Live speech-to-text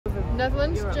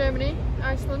Netherlands, Europe. Germany,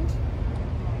 Iceland,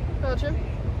 Belgium.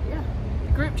 Yeah.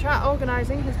 The group chat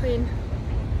organising has been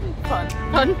Fun.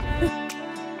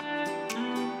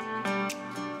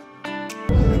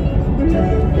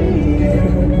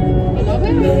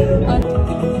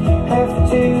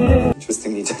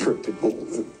 Interestingly decorated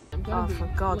balls. Oh, for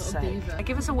God's sake.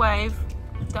 Give us a wave.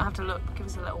 Don't have to look, give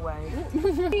us a little wave.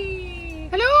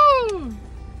 Hello!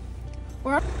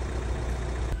 Wow.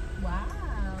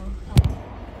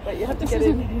 But you have to get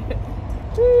in here.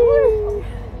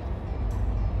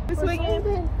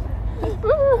 Swinging.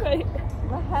 Wait.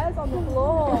 My hair's on the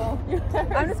floor.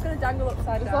 I'm just going to dangle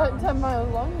upside It's down. like 10 miles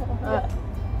long.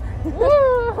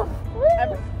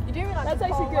 You do realise that's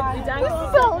actually good. You dangle. We're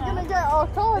still gonna get our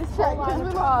cars checked because we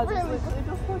look really.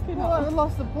 just looking We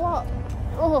lost the plot.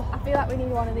 Oh. I feel like we need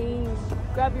one of these.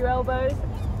 Grab your elbows.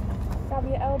 Grab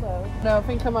your elbows. No, I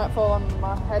think I might fall on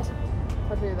my head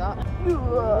if I do that.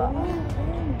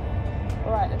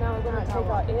 Alright, and now we're going to take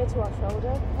our ear to our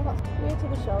shoulder. Ear to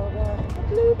the shoulder.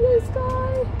 Blue, blue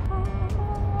sky.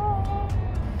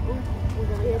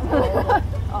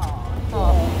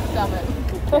 Oh, damn it.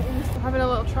 Having a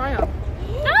little try on.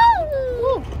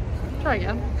 No! Try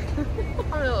again.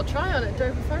 Having a little try on it,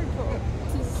 Dover phone call.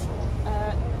 This is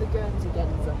the Guernsey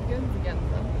Genza. Guns again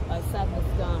then. I sadness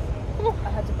done. I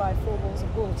had to buy 4 balls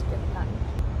of wool to get that.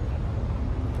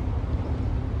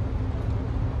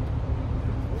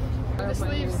 The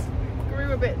sleeves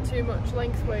grew a bit too much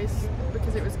lengthways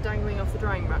because it was dangling off the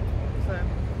drying rack. So I'm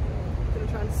going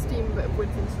to try and steam a bit of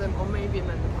width into them or maybe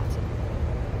amend the pattern.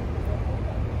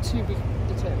 To be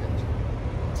determined.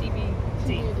 TBD.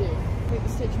 TBD. Take the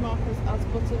stitch markers as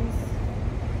buttons.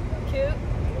 Cute.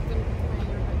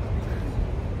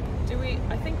 Do we?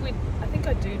 I think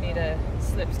I do need a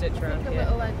slip stitch around A here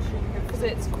little edge. because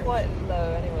it's quite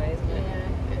low anyway, isn't it?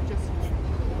 Yeah, it just.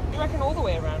 You reckon all the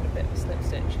way around a bit of slip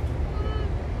stitch?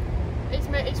 It's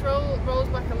rolls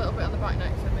back a little bit on the back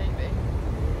neck, so maybe.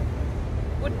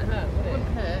 Wouldn't hurt, would it?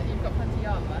 Wouldn't hurt. You've got plenty of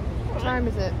yarn there. What time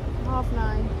is it? 9:30,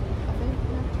 I think.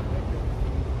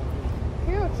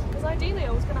 Yeah. Cute. Because ideally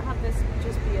I was going to have this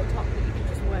just be a top that you could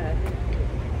just wear.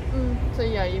 So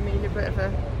yeah, you mean a bit of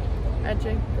a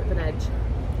edging. Bit of an edge.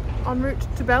 En route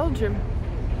to Belgium.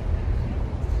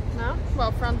 No?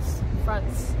 Well, France,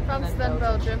 then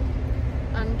Belgium,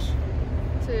 and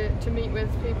to meet with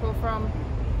people from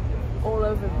All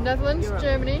over Netherlands, Europe.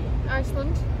 Germany,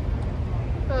 Iceland,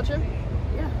 Belgium.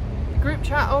 Yeah. The group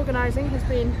chat organising has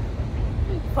been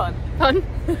Fun.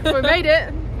 We made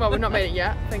it. Well, we've not made it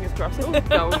yet. Fingers crossed. Ooh,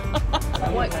 no.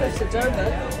 White Cliffs to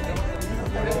Dover.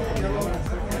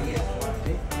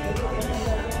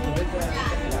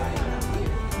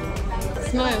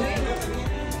 Smile.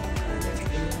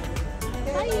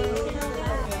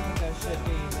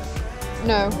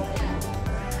 No.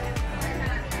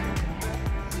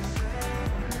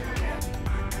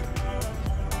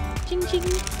 Ching ching.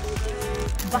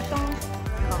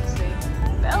 Can't see.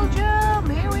 Belgium,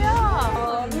 here we are.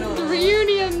 Oh no. The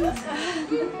reunions.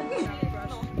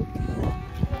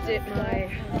 Dip my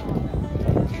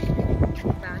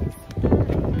bangs.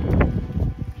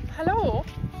 Hello.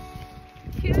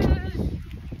 Cute.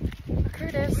 Look who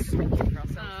it is.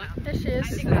 There she is.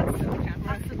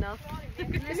 That's enough.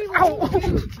 Ow.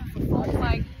 Oh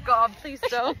my god, please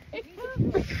don't.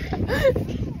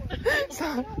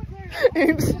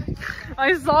 Oops.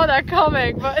 I saw that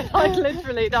coming, but like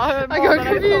literally that hurt more I got than I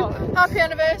confused. thought. Happy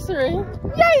anniversary.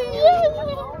 Yay!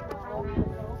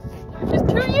 Just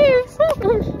 2 years.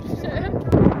 Oh, shit.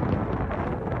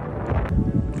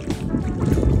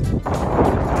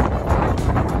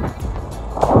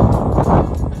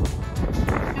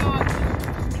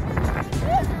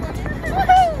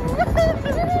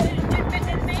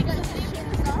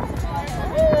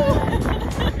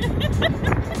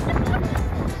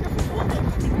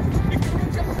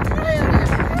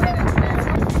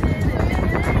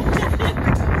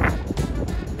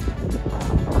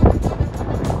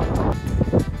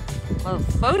 Well,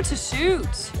 photo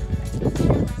shoot.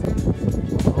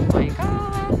 Oh my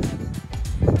god.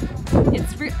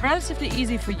 It's relatively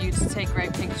easy for you to take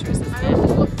great pictures, isn't I it?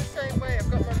 also look the same way.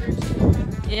 I've got my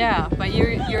routine. Yeah, but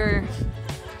you're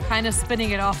kind of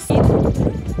spinning it off. It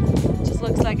just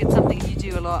looks like it's something you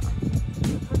do a lot.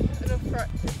 Enough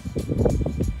practice.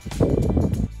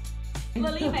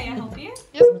 Lily, may I help you?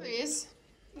 Yes, please.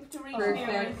 You have to read me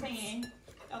your own thingy.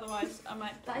 Otherwise, I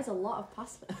might. That is a lot of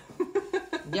pasta.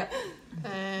 Yep.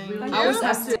 Thank I you. always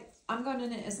have to. I'm going to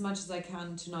knit as much as I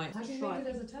can tonight. How do you make it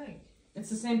as a tank? It's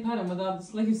the same pattern without the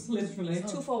sleeves, literally.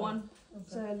 2 for 1.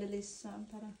 So Lily's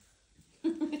pattern.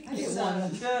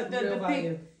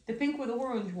 The pink with the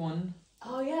orange one.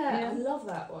 Oh yeah, I love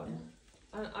that one.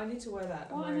 I need to wear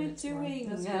that. What am I doing?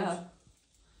 That's Yeah.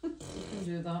 good. You can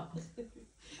do that.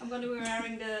 I'm going to be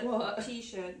wearing the What?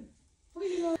 t-shirt.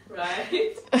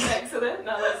 Right, excellent.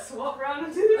 Now let's swap round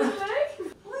and do the other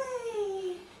leg.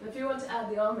 If you want to add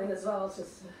the arm in as well,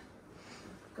 just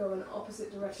go in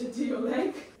opposite direction to your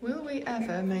leg. Will we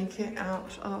ever make it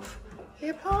out of the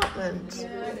apartment?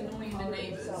 Yeah, annoying the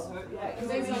neighbours.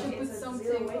 Maybe we should put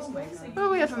something.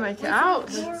 Will we ever make it out?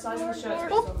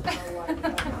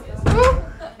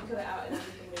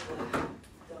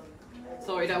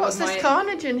 Sorry, that What's was this my...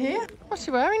 carnage in here? What's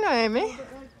she wearing, Naomi?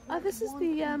 This is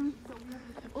the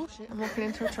Oh shit, I'm walking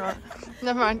into a truck.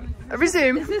 Never mind.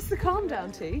 Resume. Is this the Calm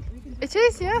Down Tea? It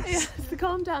is, yes. Yeah, it's the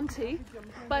Calm Down Tea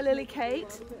by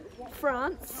lilykate,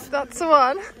 France. That's the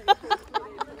one.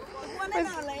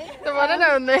 The one and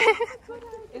only.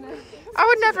 I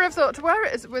would never have thought to wear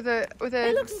it with a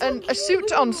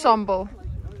suit ensemble.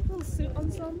 Little suit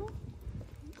ensemble.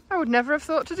 I would never have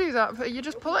thought to do that, but you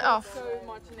just pull it off. So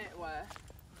much knitwear.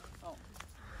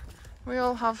 We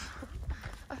all have.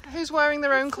 Who's wearing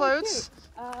their own clothes?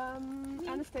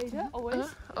 Anastasia, always.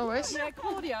 Always. Yeah,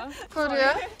 Claudia.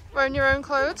 Claudia, wearing your own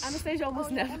clothes? Anastasia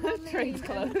almost never trades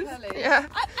clothes. Yeah.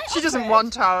 She doesn't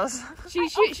want ours.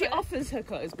 She offers her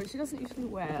clothes, but she doesn't usually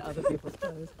wear other people's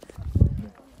clothes.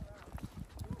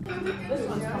 This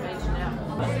one's from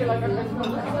H&M. I feel like I've been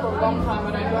looking for a long time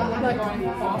and I don't like going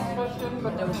for fast fashion,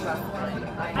 but there was that.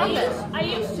 I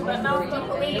used to, but now I've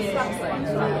got these ones.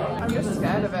 I'm just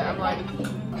scared of it. I'm like,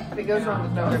 if it goes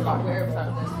wrong, there's no way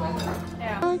back.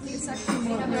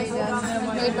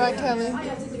 Made by Kelly.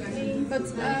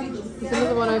 There's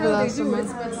another one over there somewhere.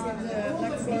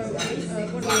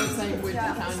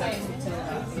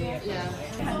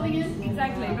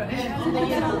 Exactly, but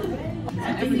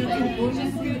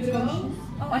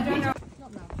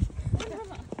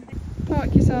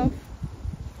Park yourself.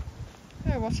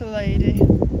 Oh, what a lady.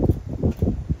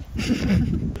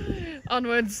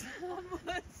 Onwards.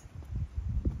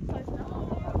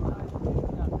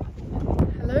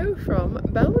 Hello from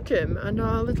Belgium and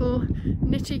our little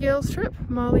knitty girls trip.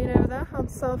 Marlene over there had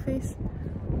selfies,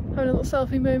 having a little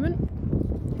selfie moment.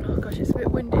 Oh gosh, it's a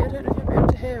bit windy, I don't know if you'll be able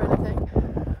to hear anything.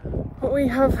 But we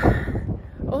have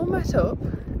all met up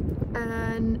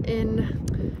and in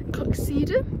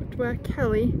Coxida, where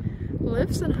Kelly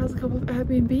lives and has a couple of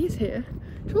Airbnbs here.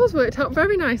 It's all worked out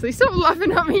very nicely. Stop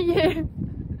laughing at me, you!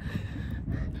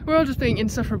 We're all just being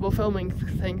insufferable filming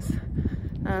things.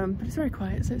 But it's very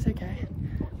quiet, so it's okay.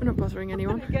 We're not bothering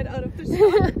anyone. get out of the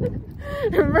sun.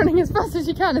 Running as fast as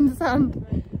you can in the sand.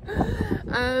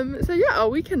 So yeah, our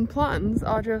weekend plans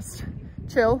are just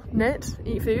chill, knit,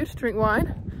 eat food, drink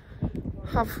wine,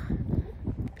 have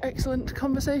excellent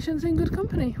conversations in good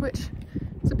company, which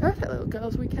is a perfect little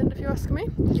girls' weekend if you ask me.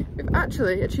 We've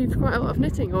actually achieved quite a lot of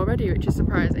knitting already, which is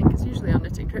surprising because usually on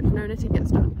knitting trips no knitting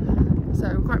gets done. So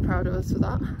I'm quite proud of us for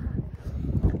that.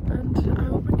 And I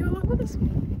will bring you along with us.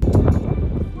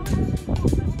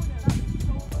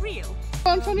 Real. Go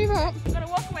on, turn you up. I'm gonna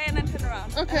walk away and then turn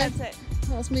around. Okay. And that's it.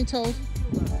 That's me told.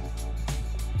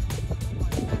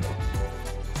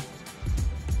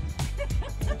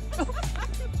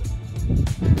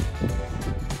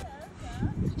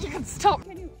 You can stop.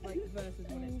 Can you versus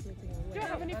when it's splitting away? Do you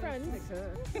have any friends?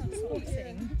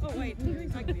 Oh wait, Are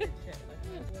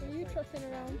you trotting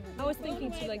around? I was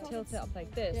thinking to like tilt it up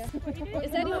like this.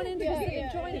 Is anyone interested in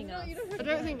joining us? I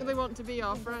don't think they want to be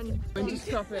our friend. We'll just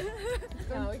stop it.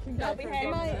 no, we can go.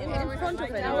 Am I in front of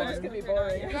it? Now we're just gonna be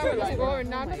boring. Now we're just boring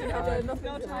now.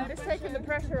 It's taking the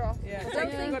pressure off. Yeah, I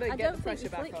don't think- gotta I get don't the think pressure you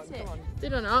back on. flicked it. Come on.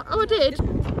 Did I not? Oh, I did.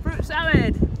 Fruit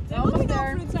salad.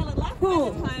 Fruit salad last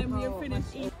time you're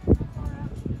finished eating.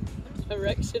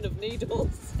 Erection of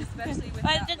needles. Especially with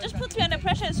it just puts me under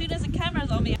pressure as soon as the camera's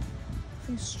on me. I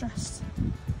feel stressed.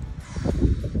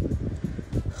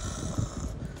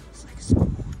 It's like a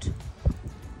sport.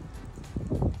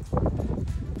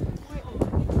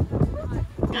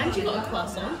 And you got a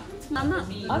class on. I'm not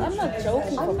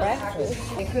joking for breakfast.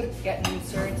 They could get new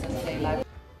shirts and say like...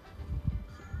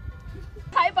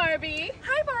 Hi Barbie.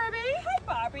 Hi Barbie. Hi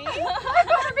Barbie. Hi,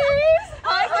 Barbies!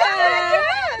 Hi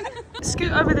Ken.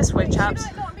 Scoot over this way, chaps.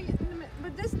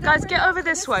 Guys, get over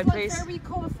this way, please. Very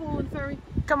colourful and very.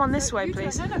 Come on this way,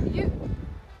 please. No, you.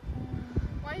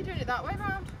 Why are you doing it that way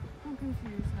round? I'm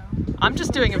confused now. I'm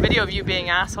just doing a video of you being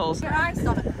assholes. Your eyes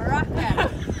on a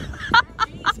cracker.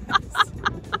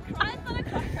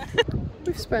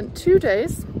 We've spent 2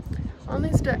 days on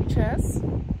these deck chairs.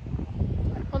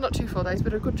 Well, not 2 full days,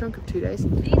 but a good chunk of 2 days.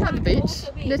 At the beach,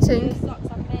 knitting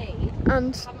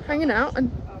and hanging out,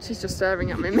 and she's just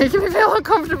staring at me, making me feel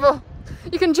uncomfortable.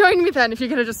 You can join me then if you're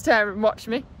going to just stare and watch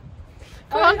me.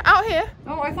 Come on, out here.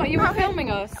 Oh, I thought you were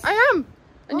filming us. I am.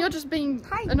 And you're just being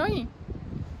annoying.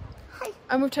 Hi.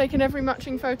 And we've taken every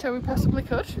matching photo we possibly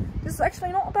could. This is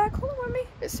actually not a bad colour on me.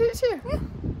 It suits you. Yeah.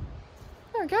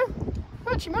 There we go.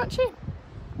 Matchy matchy.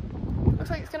 Looks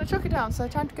like it's going to chuck it down, so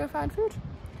time to go find food.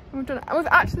 And we've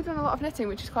actually done a lot of knitting,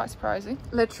 which is quite surprising.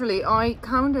 Literally, I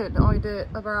counted. I did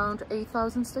around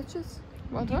 8,000 stitches.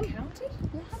 Well done. You counted?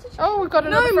 Yeah. Oh, we've got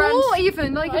another friend. No, more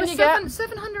even. Like it was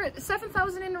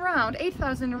 7,000 in a round,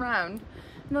 8,000 in a round,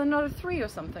 and then another 3 or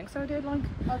something. So I did like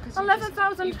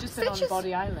 11,000 You've just stitches. been on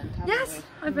Body Island, haven't Yes,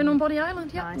 we? I've been on Body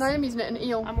Island. Yeah. Nice. Naomi's knitting an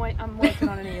eel. I'm working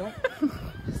on an eel.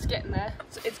 It's getting there.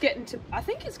 It's getting to. I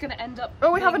think it's going to end up.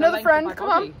 Oh, we have being the another length friend. of my Come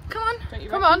body. on, come on, Don't you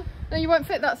come reckon? on. No, you won't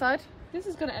fit that side. This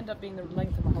is going to end up being the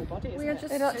length of my whole body, isn't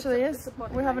it? It actually is.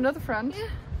 We have another friend. Yeah.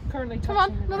 Currently. Come on,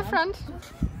 touching the another ground. friend.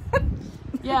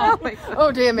 Yeah.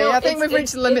 Oh dear me, No, I think we've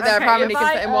reached the limit there of how many if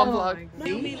can fit in one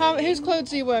vlog. Whose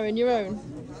clothes are you wearing? Your own?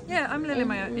 Yeah, I'm Lily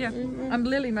my own. Yeah, I'm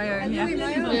Lily my own. Yeah.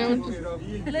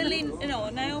 Lily, no,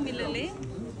 Naomi Lily.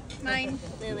 Mine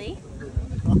Lily.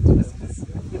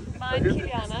 Mine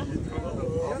Kiliana.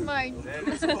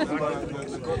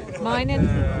 Mine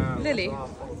and Lily.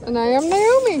 And I am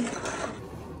Naomi.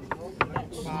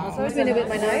 So I've been a bit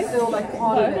my nose.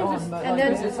 And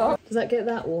then does that get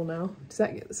that wall now? Does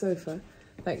that get the sofa?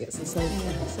 That gets the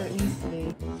sofa. So it needs to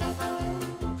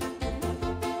be.